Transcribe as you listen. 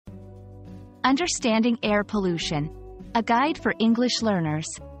Understanding Air Pollution, a guide for English learners.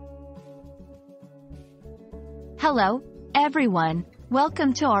 Hello, everyone.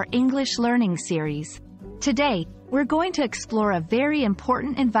 Welcome to our English learning series. Today, we're going to explore a very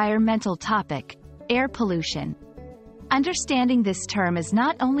important environmental topic, air pollution. Understanding this term is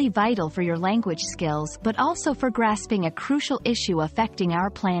not only vital for your language skills but also for grasping a crucial issue affecting our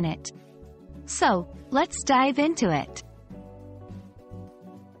planet. So, let's dive into it.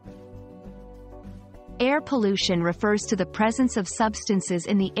 Air pollution refers to the presence of substances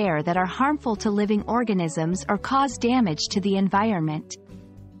in the air that are harmful to living organisms or cause damage to the environment.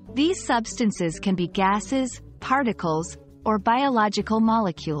 These substances can be gases, particles, or biological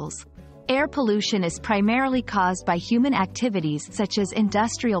molecules. Air pollution is primarily caused by human activities such as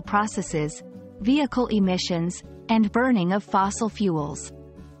industrial processes, vehicle emissions, and burning of fossil fuels.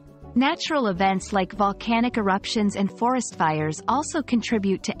 Natural events like volcanic eruptions and forest fires also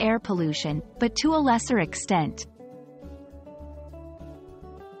contribute to air pollution, but to a lesser extent.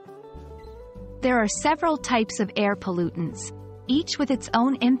 There are several types of air pollutants, each with its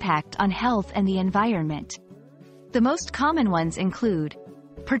own impact on health and the environment. The most common ones include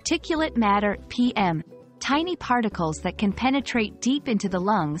particulate matter, PM, tiny particles that can penetrate deep into the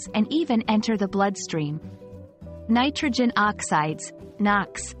lungs and even enter the bloodstream. Nitrogen oxides,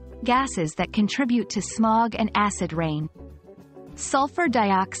 NOx, gases that contribute to smog and acid rain. Sulfur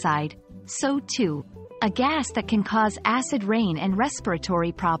dioxide, SO2, a gas that can cause acid rain and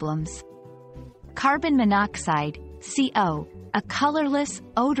respiratory problems. Carbon monoxide, CO, a colorless,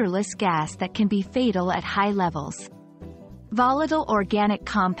 odorless gas that can be fatal at high levels. Volatile organic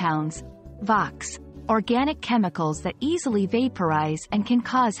compounds, VOCs, organic chemicals that easily vaporize and can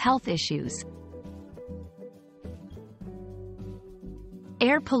cause health issues.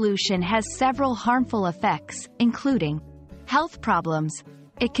 Air pollution has several harmful effects, including health problems.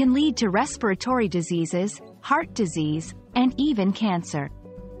 It can lead to respiratory diseases, heart disease, and even cancer.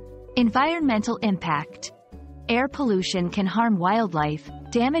 Environmental impact. Air pollution can harm wildlife,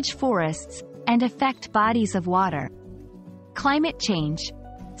 damage forests, and affect bodies of water. Climate change.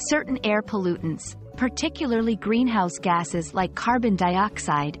 Certain air pollutants, particularly greenhouse gases like carbon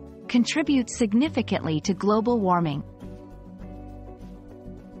dioxide, contribute significantly to global warming.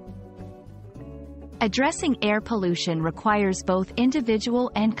 Addressing air pollution requires both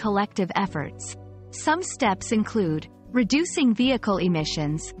individual and collective efforts. Some steps include reducing vehicle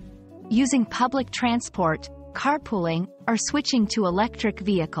emissions, using public transport, carpooling, or switching to electric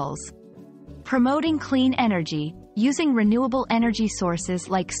vehicles. Promoting clean energy, using renewable energy sources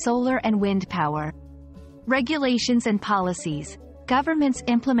like solar and wind power. Regulations and policies. Governments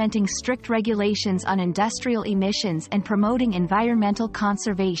implementing strict regulations on industrial emissions and promoting environmental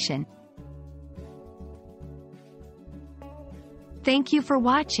conservation. Thank you for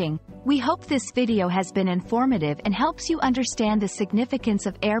watching. We hope this video has been informative and helps you understand the significance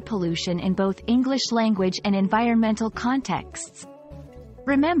of air pollution in both English language and environmental contexts.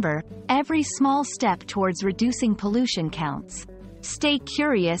 Remember, every small step towards reducing pollution counts. Stay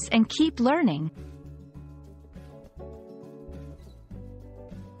curious and keep learning.